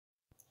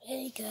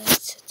Hey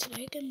guys, so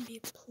today I'm gonna be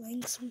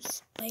playing some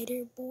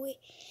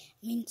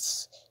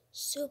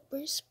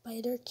Super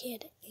Spider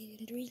Kid,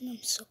 and the reason I'm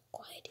so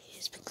quiet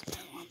is because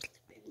my mom's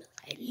sleeping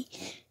beside me.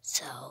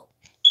 So,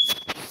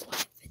 be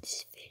quiet for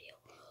this video.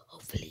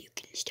 Hopefully you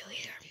can still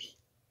hear me.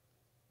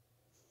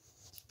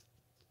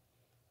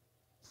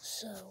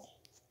 So,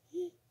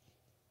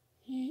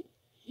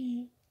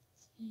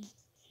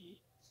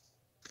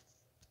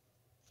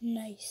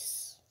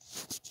 nice.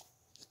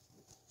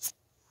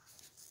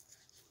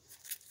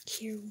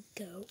 Here we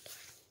go.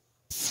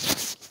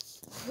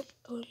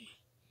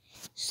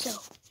 So,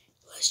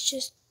 let's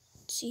just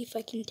see if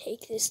I can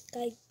take this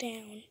guy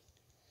down.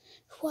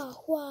 Wah,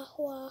 wah,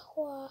 wah,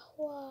 wah,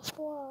 wah,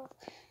 wah.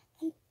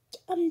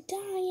 I'm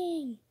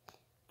dying.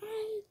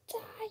 I'm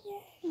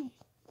dying.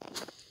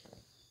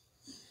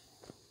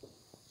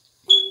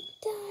 I'm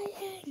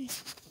dying.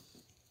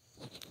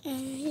 I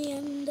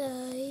am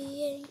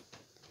dying.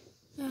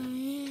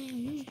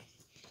 I'm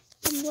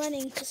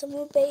running because I'm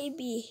a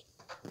baby.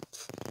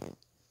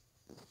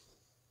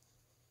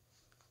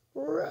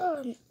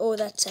 Run. Oh,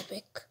 that's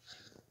epic.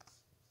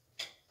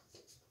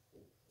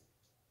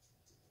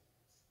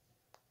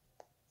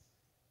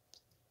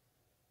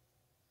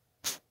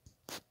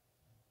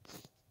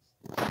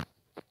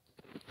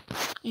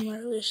 I'm not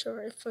really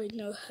sure if I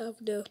know how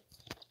to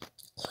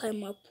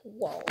climb up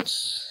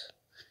walls.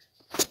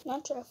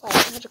 Not sure if I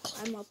know how to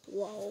climb up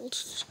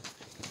walls.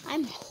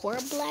 I'm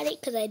horrible at it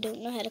because I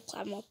don't know how to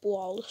climb up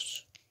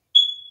walls.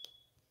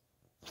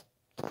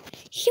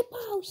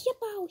 Hippo,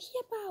 hippo,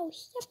 hippo,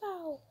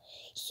 hippo,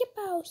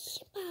 hippo,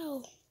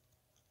 hippo.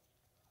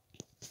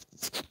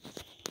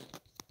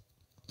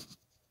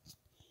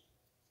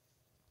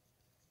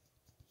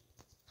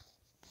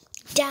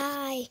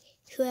 Die,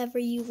 whoever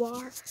you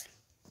are.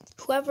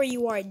 Whoever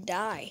you are,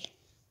 die.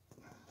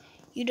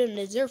 You don't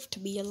deserve to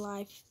be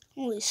alive.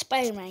 Only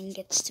Spider-Man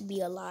gets to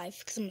be alive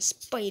because I'm a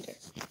spider.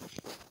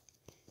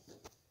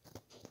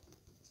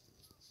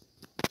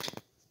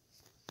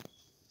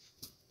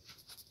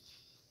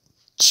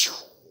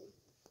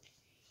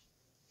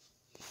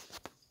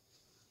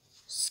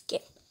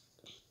 Skip.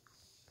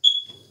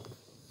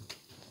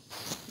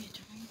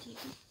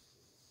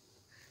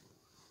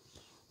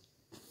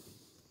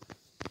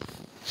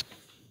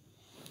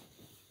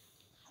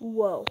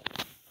 Whoa.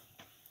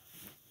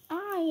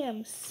 I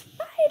am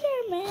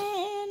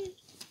Spider-Man.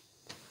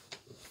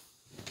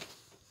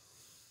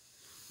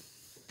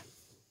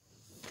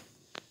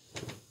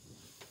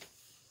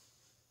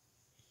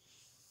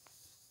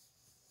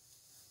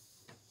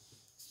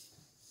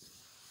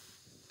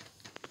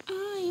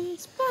 I am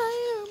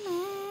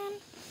Spider-Man.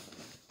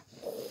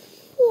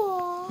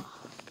 Whoa.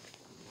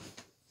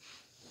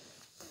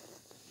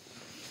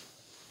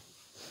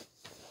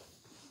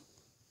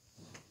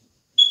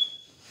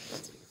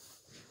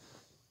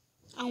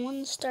 I want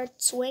to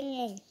start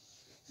swinging.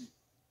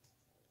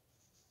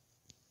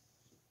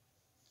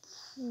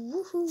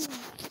 Woohoo!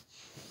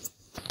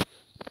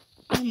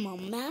 I'm a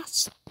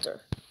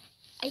master.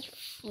 I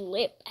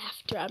flip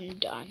after I'm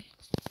done.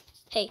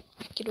 Hey,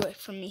 get away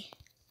from me.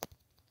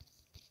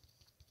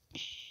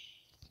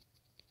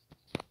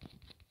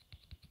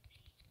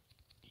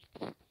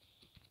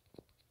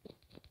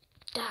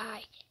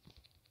 Die.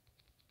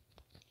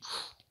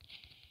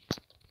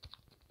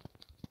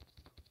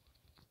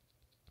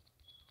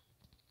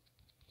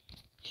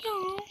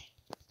 No.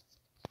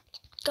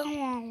 Go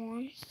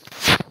on.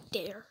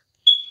 Dare.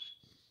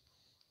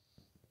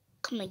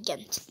 Come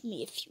against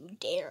me if you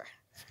dare.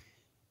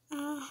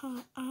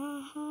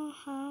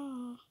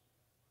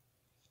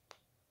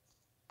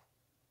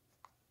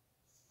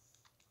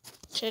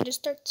 Should I just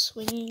start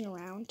swinging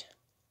around?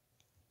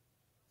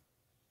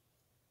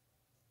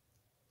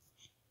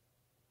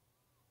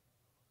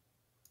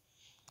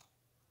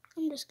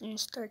 I'm just gonna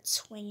start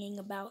swinging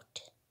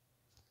about.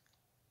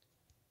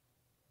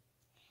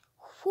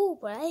 Whew,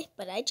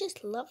 but I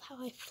just love how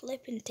I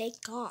flip and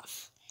take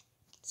off.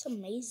 It's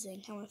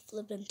amazing how I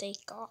flip and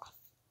take off.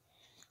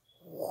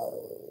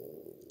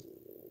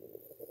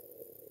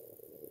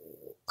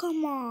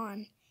 Come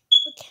on.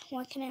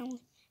 What can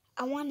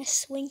I want to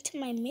swing to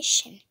my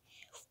mission.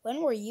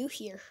 When were you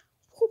here?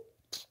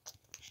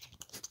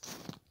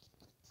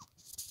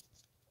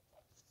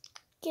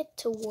 Get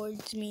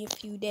towards me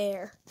if you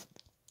dare.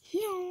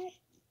 No.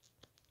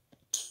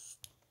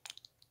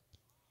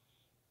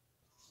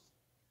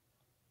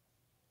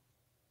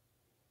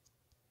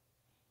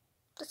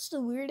 That's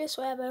the weirdest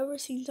way I've ever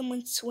seen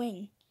someone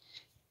swing.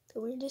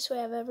 The weirdest way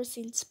I've ever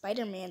seen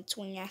Spider-Man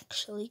swing,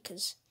 actually,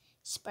 because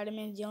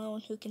Spider-Man's the only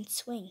one who can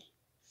swing.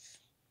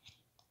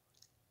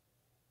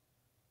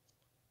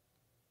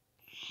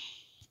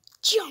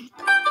 Jump!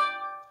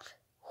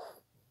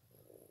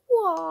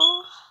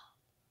 Whoa!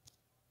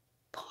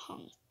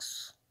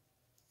 Punks.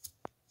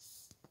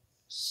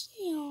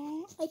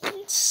 Yeah, I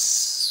can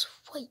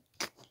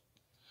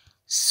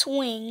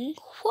swing.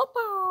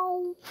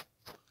 Whoop-ow!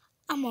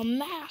 I'm a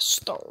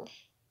master.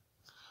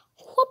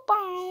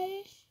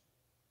 Whoop-ow!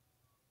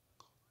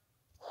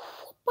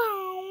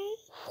 Whoop-ow!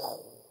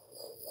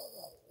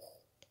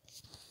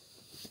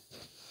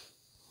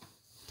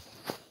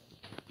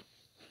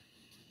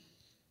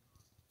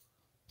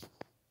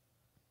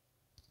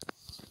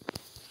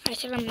 I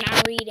said I'm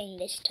not reading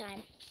this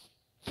time.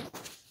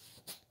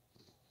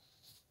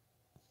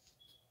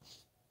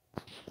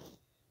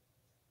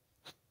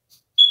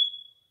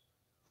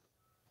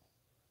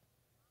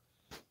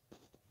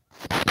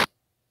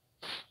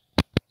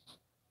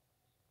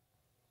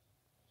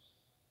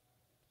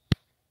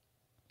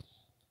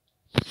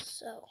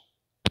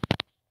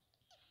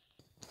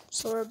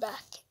 So we're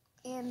back,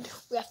 and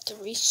we have to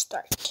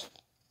restart.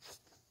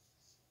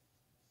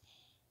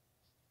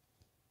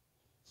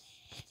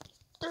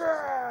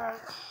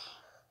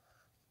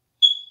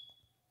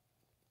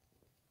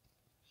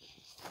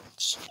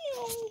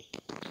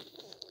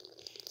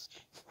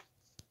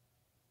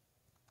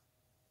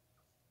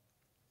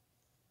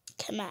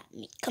 Come at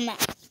me, come at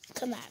me,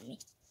 come at me.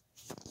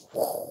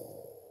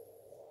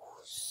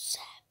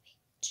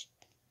 Savage.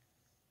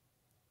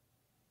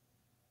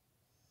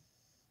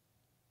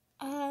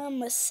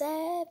 I'm a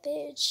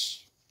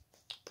savage.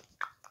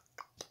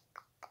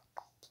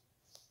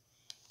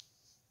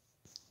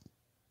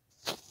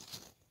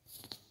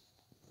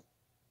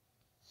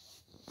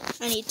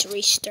 I need to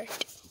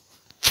restart.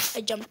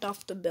 I jumped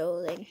off the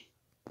building.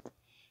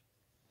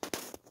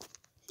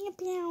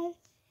 Meow.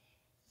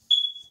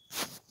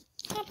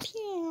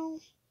 Meow.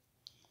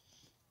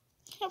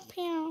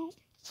 Meow.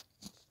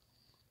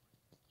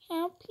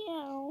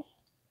 Meow.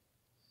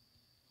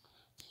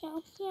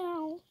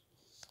 Meow.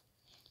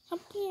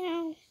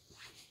 Meow.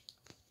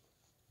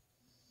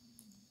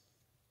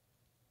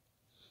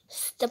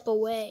 Step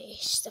away.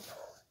 Step away.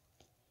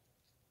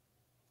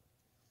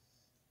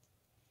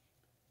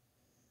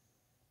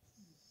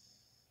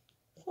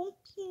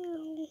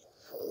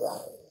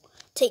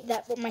 Take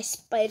that with my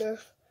spider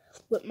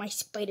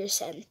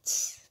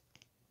sense.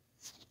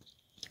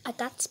 I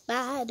got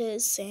spider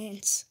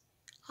sense.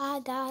 I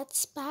got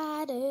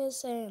spider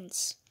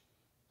sense.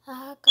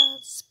 I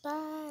got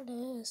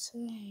spider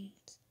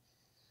sense.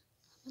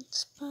 I got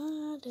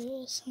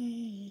spider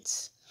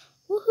sense.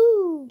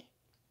 Woohoo!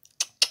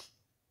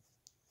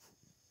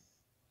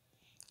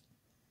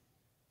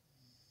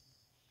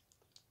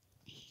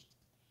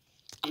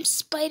 I'm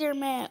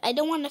Spider-Man. I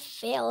don't want to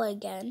fail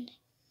again.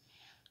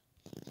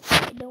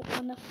 I don't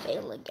want to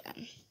fail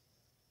again.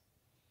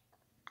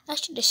 I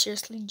should have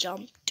seriously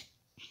jumped.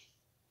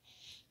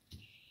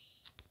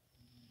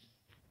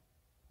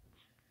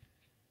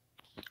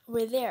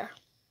 Over there.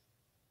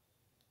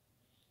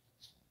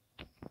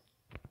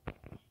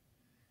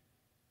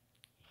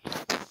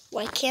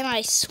 Why can't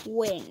I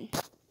swing?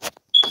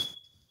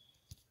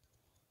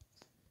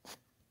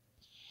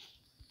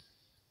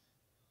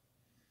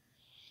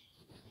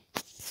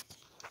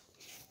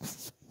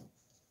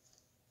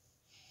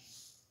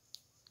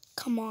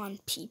 Come on,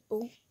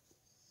 people.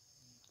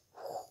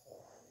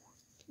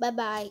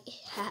 Bye-bye.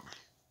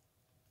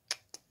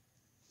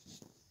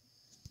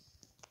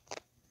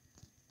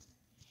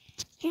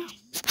 Yeah.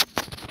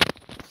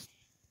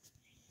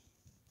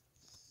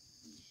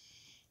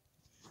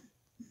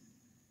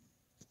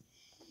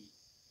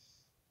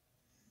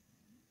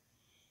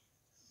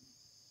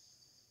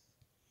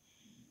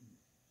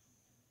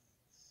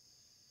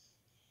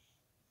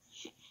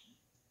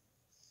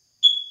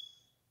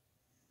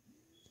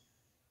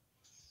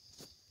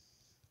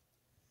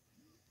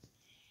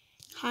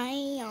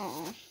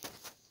 Hi,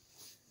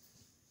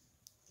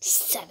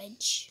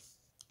 savage.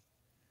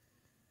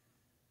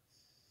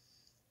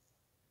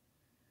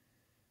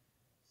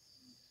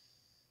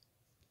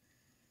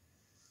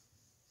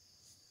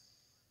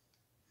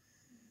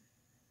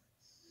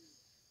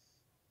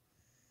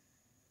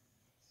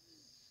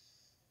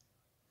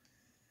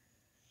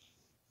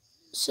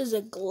 This is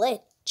a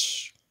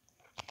glitch.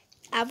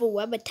 I have a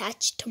web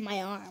attached to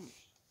my arm.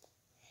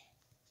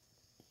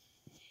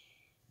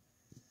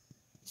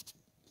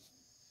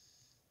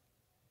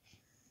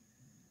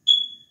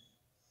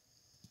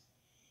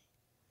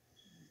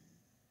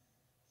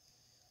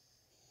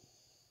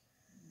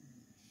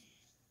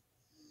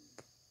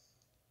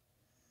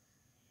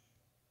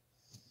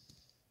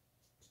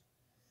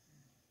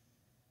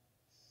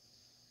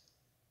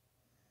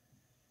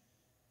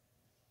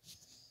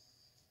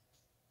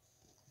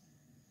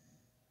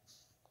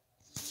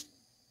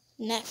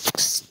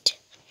 Next.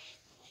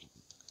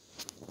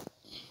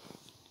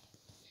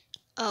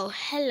 Oh,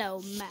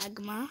 hello,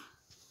 magma.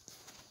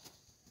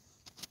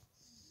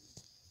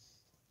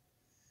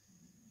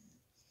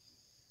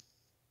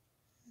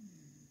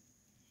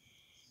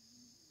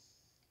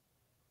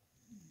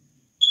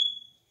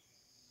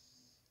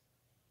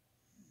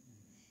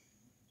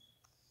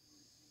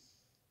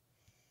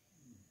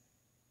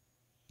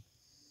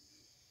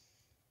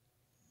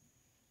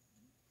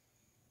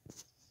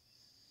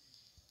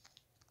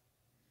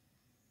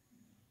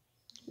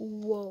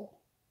 Whoa.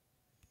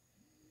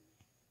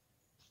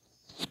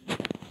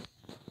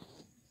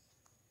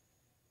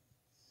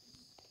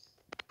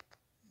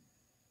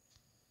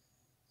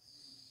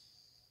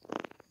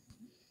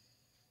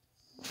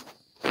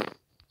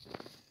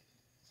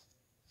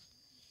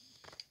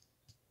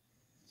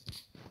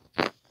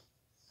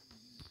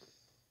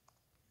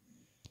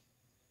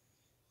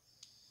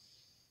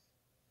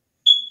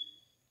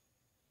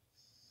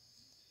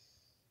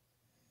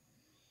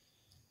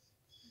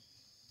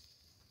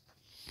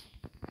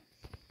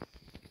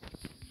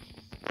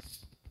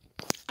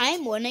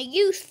 I'm one of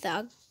you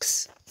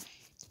thugs.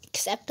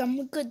 Except I'm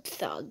a good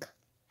thug.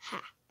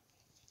 Ha.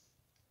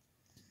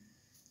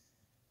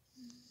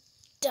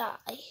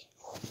 Die.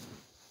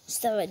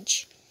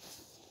 Savage.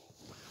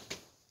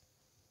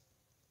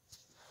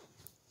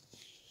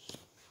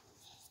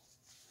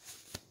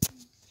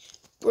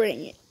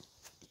 Bring it.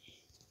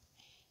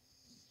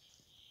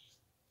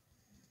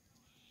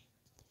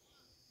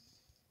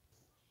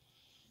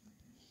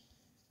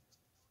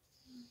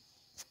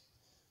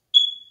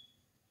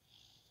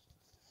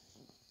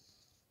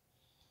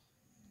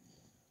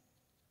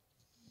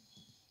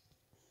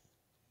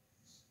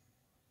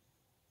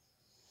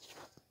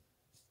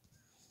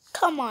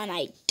 Come on,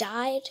 I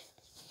died.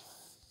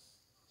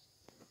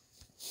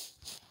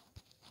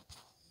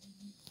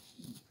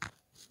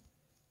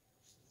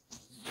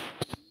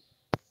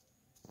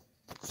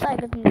 So I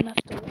don't even have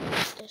to look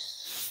at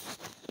this.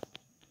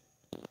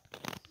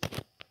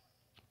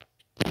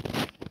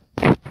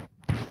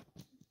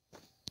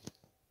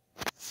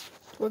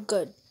 We're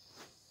good.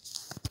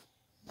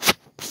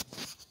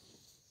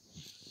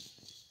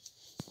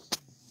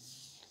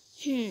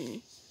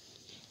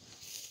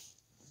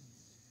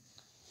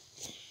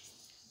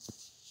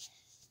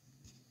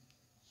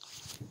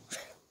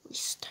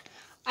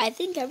 I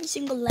think every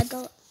single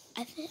Lego.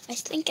 I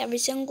think every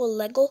single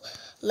Lego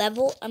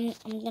level. I'm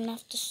gonna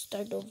have to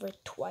start over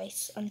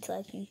twice until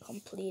I can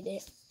complete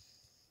it.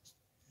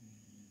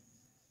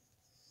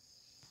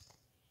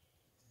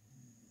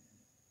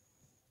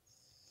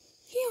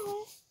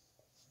 Yeah.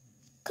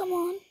 Come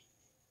on.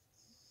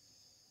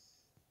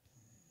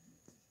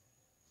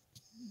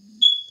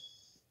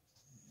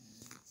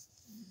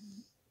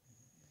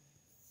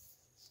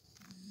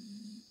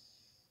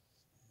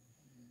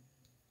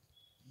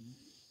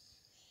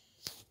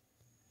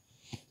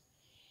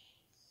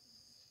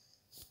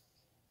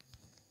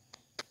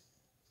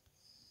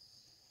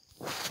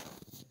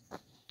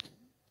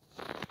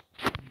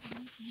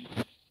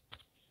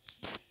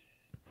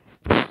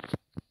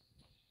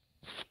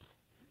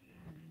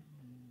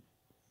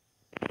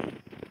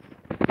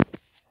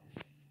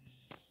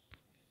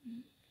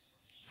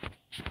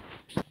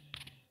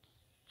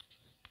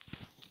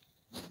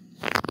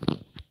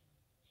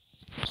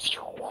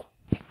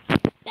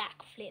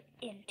 Backflip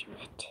into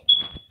it.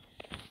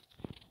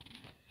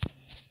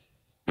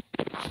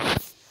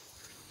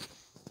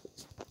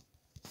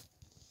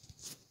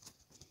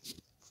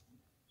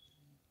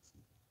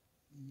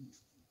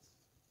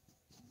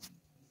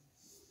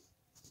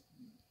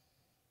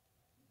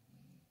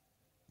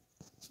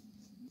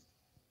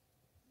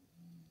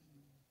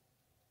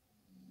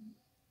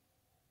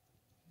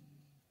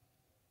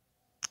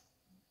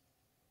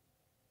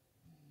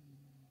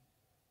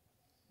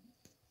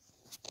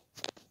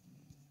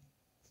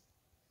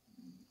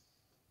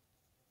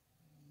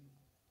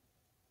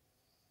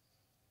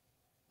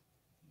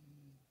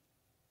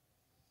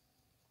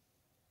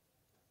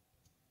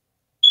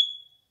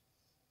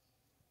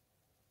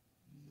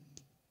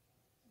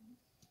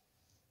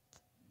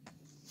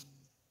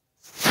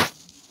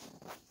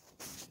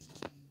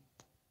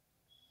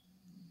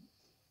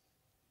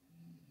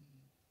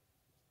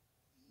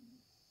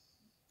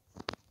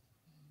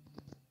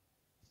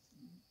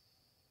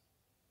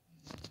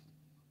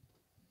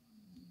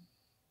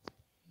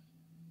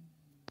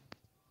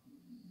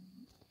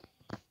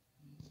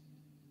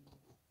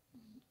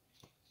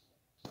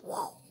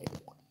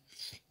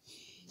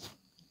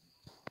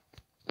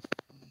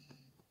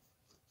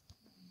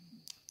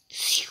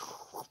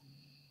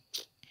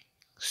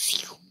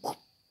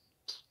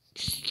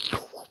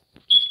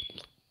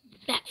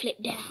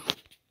 Backflip down.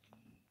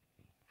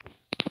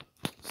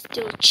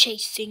 Still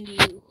chasing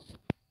you.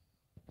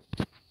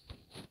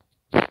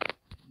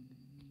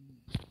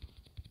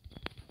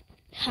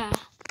 Ha.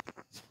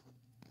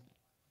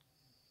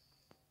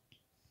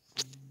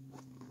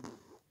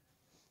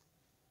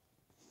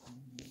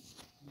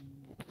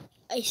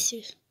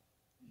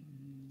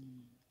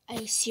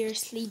 I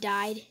seriously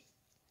died.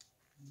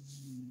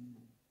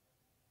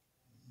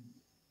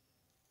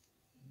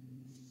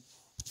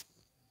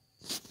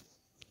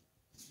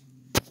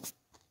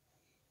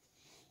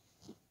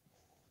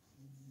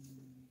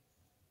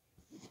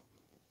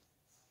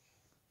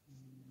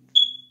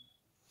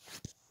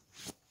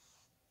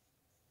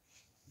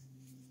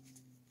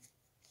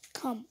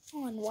 Come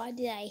on, why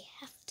did I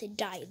have to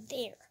die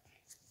there?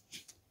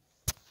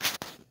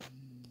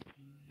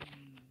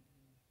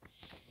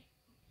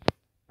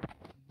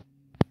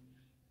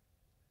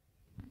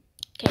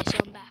 Okay, so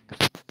I'm back.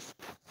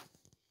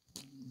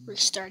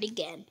 Restart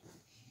again.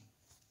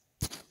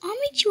 I'll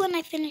meet you when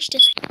I finish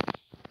this.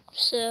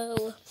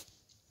 So,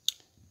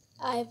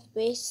 I've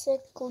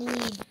basically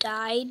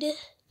died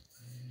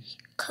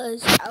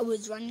because I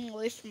was running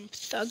away from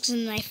thugs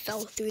and I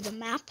fell through the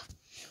map,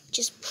 which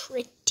is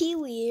pretty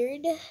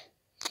weird.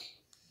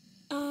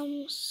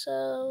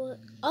 So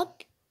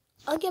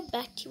I'll get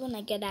back to you when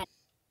I get at it.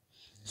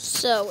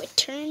 So it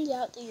turns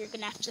out that you're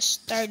gonna have to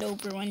start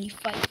over when you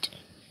fight.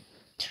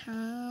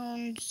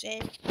 Turns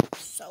it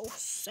so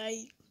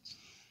safe.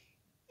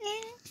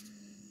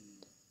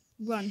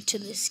 Run to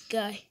this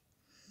guy.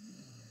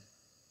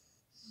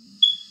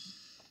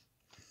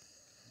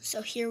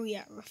 So here we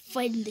are. We're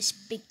fighting this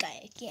big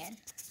guy again.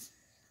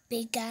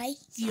 Big guy,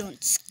 you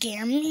don't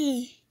scare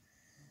me.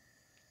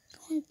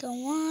 Go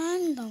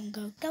on, go on,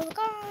 go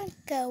on,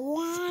 go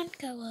on,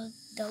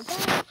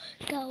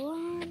 go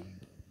on.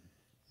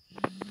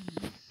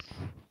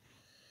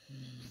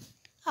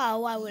 Oh,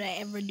 why would I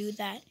ever do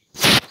that?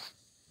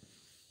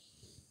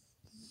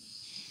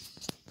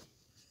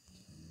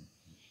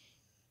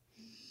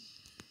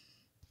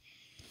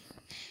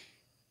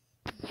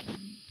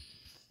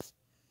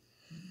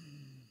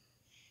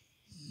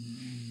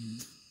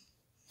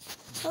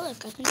 Oh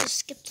look, I can just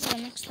skip to the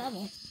next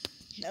level.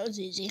 That was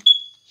easy.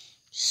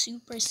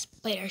 Super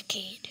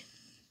Spidercade.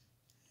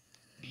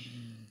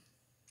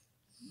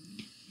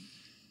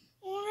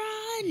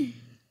 Run!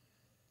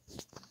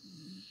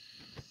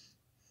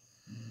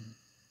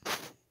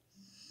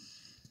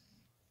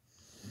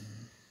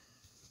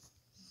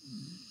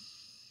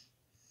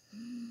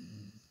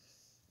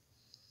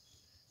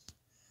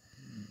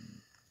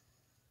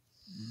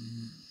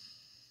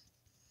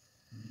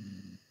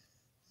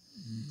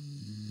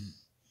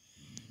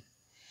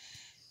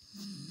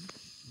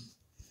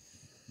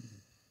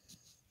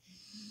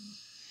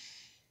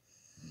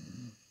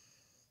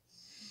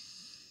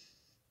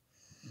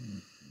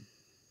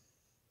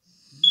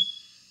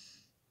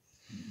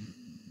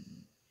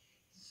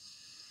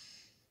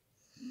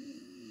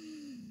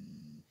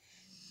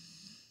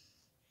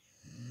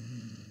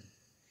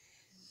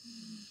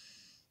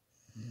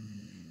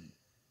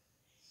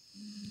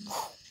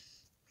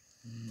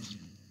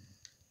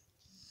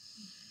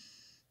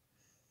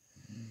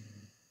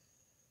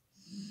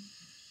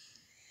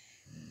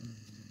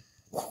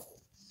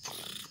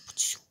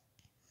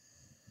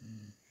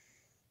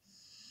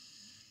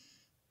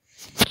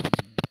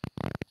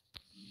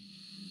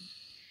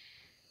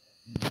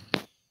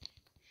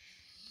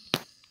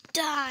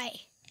 Die!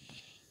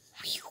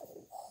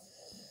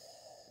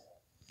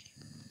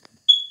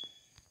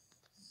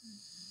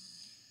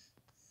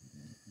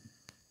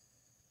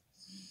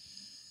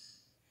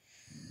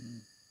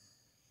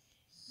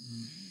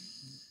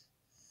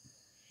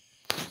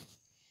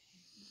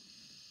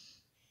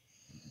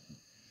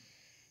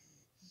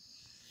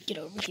 Get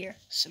over here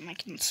so I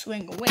can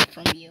swing away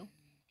from you.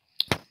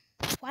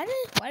 Why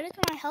did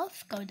my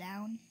health go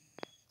down?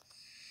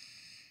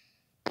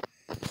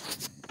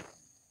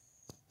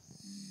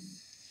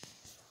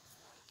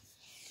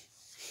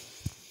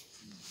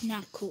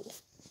 Not cool.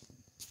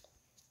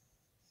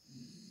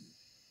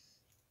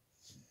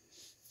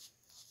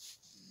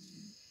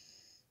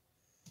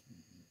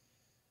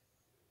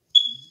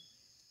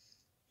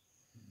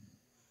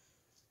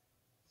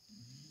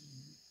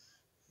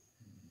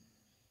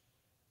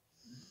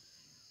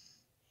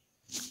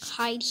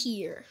 Hide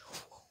here.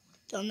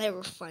 They'll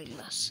never find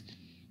us.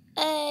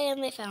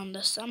 And they found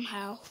us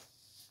somehow.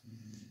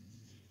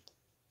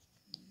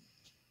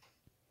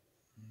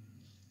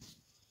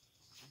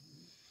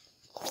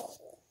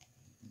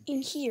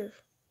 In here.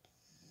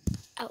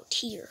 Out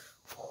here.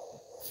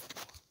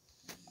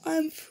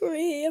 I'm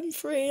free, I'm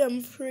free,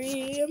 I'm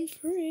free, I'm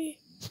free.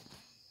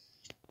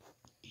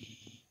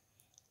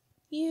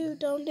 You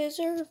don't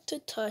deserve to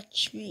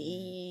touch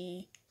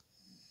me.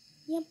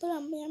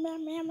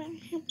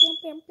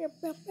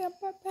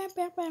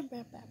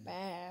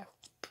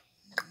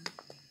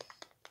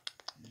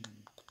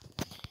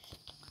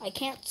 I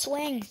can't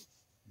swing.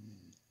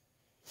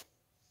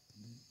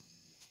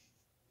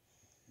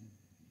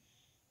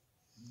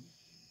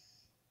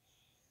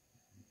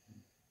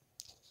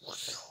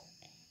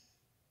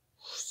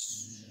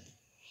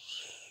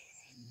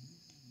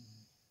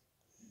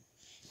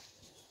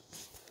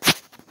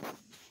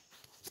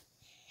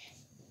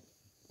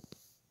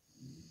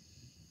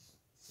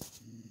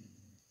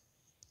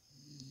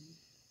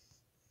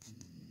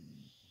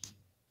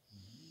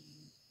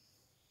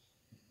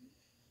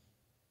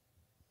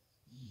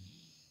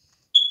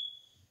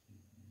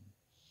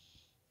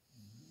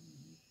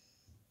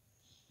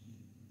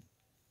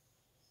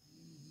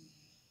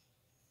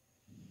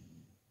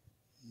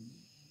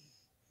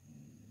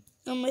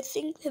 I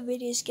think the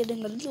video is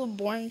getting a little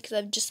boring because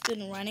I've just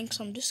been running,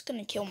 so I'm just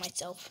gonna kill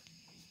myself.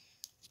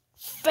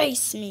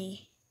 Face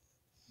me,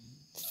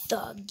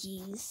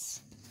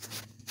 thuggies.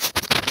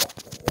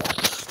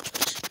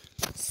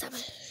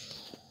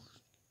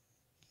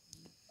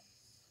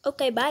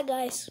 Okay, bye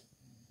guys.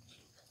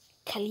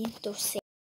 Caliento